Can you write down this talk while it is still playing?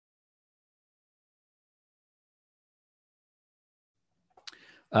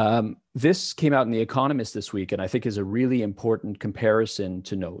This came out in The Economist this week, and I think is a really important comparison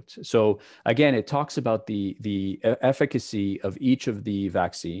to note. So again, it talks about the efficacy of each of the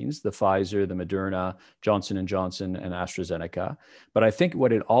vaccines, the Pfizer, the Moderna, Johnson & Johnson, and AstraZeneca. But I think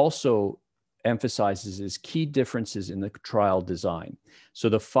what it also emphasizes is key differences in the trial design. So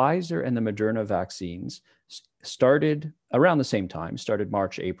the Pfizer and the Moderna vaccines started around the same time, started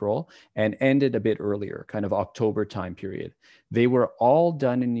March, April, and ended a bit earlier, kind of October time period. They were all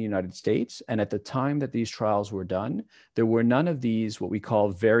done in the United States. And at the time that these trials were done, there were none of these, what we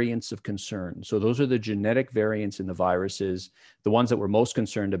call variants of concern. So those are the genetic variants in the viruses. The ones that we're most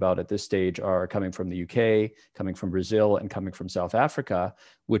concerned about at this stage are coming from the UK, coming from Brazil, and coming from South Africa,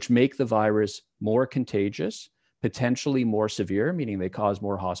 which make the virus more contagious, potentially more severe, meaning they cause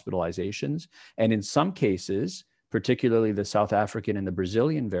more hospitalizations. And in some cases, particularly the South African and the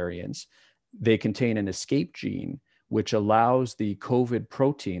Brazilian variants, they contain an escape gene, which allows the COVID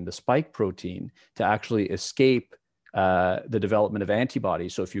protein, the spike protein, to actually escape the development of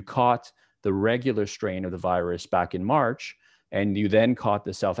antibodies. So if you caught the regular strain of the virus back in March, and you then caught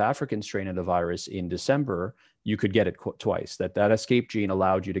the South African strain of the virus in December, you could get it twice. That escape gene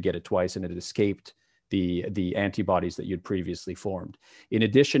allowed you to get it twice, and it escaped the antibodies that you'd previously formed. In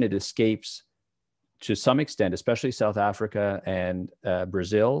addition, it escapes to some extent, especially South Africa and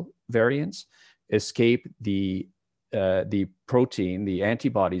Brazil variants, escape the protein, the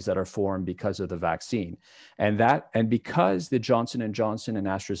antibodies that are formed because of the vaccine. And because the Johnson & Johnson and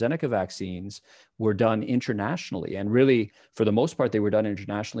AstraZeneca vaccines were done internationally, and really for the most part, they were done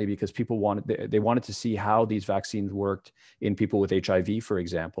internationally because people wanted to see how these vaccines worked in people with HIV, for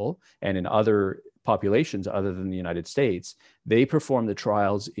example, and in other populations other than the United States. They performed the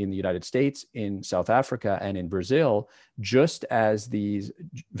trials in the United States, in South Africa, and in Brazil, just as these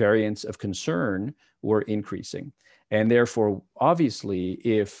variants of concern were increasing. And therefore, obviously,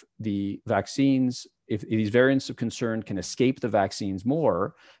 if these variants of concern can escape the vaccines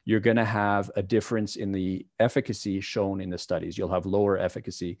more, you're going to have a difference in the efficacy shown in the studies. You'll have lower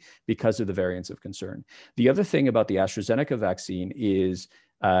efficacy because of the variants of concern. The other thing about the AstraZeneca vaccine is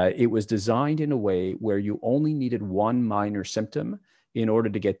it was designed in a way where you only needed one minor symptom in order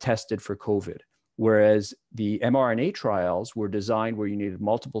to get tested for COVID. Whereas the mRNA trials were designed where you needed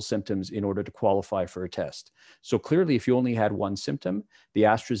multiple symptoms in order to qualify for a test. So clearly, if you only had one symptom, the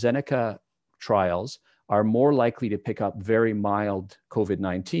AstraZeneca trials are more likely to pick up very mild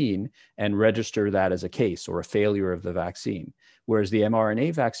COVID-19 and register that as a case or a failure of the vaccine. Whereas the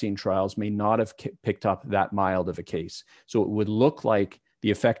mRNA vaccine trials may not have picked up that mild of a case. So it would look like the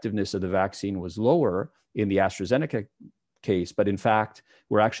effectiveness of the vaccine was lower in the AstraZeneca case, but in fact,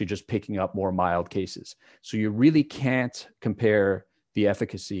 we're actually just picking up more mild cases. So you really can't compare the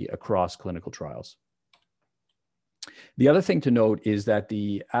efficacy across clinical trials. The other thing to note is that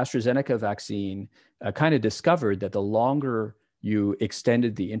the AstraZeneca vaccine kind of discovered that the longer you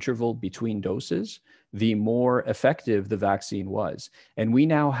extended the interval between doses, the more effective the vaccine was. And we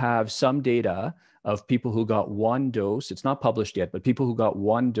now have some data of people who got one dose. It's not published yet, but people who got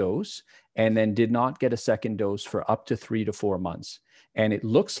one dose and then did not get a second dose for up to 3 to 4 months. And it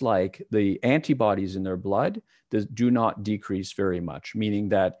looks like the antibodies in their blood do not decrease very much, meaning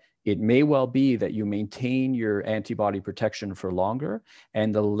that it may well be that you maintain your antibody protection for longer,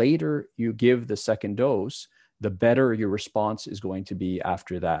 and the later you give the second dose, the better your response is going to be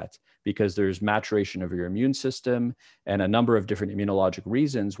after that, because there's maturation of your immune system and a number of different immunologic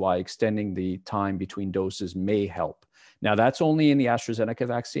reasons why extending the time between doses may help. Now, that's only in the AstraZeneca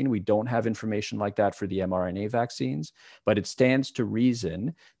vaccine. We don't have information like that for the mRNA vaccines, but it stands to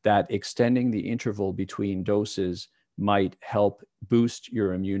reason that extending the interval between doses might help boost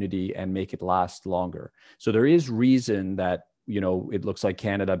your immunity and make it last longer. So there is reason that, it looks like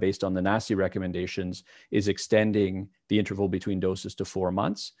Canada, based on the NACI recommendations, is extending the interval between doses to 4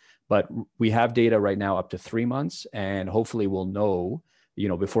 months. But we have data right now up to 3 months, and hopefully we'll know,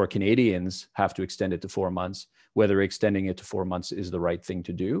 before Canadians have to extend it to 4 months, whether extending it to 4 months is the right thing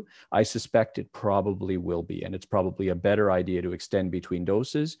to do. I suspect it probably will be, and it's probably a better idea to extend between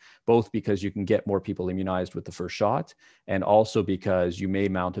doses, both because you can get more people immunized with the first shot, and also because you may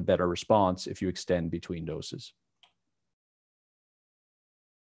mount a better response if you extend between doses.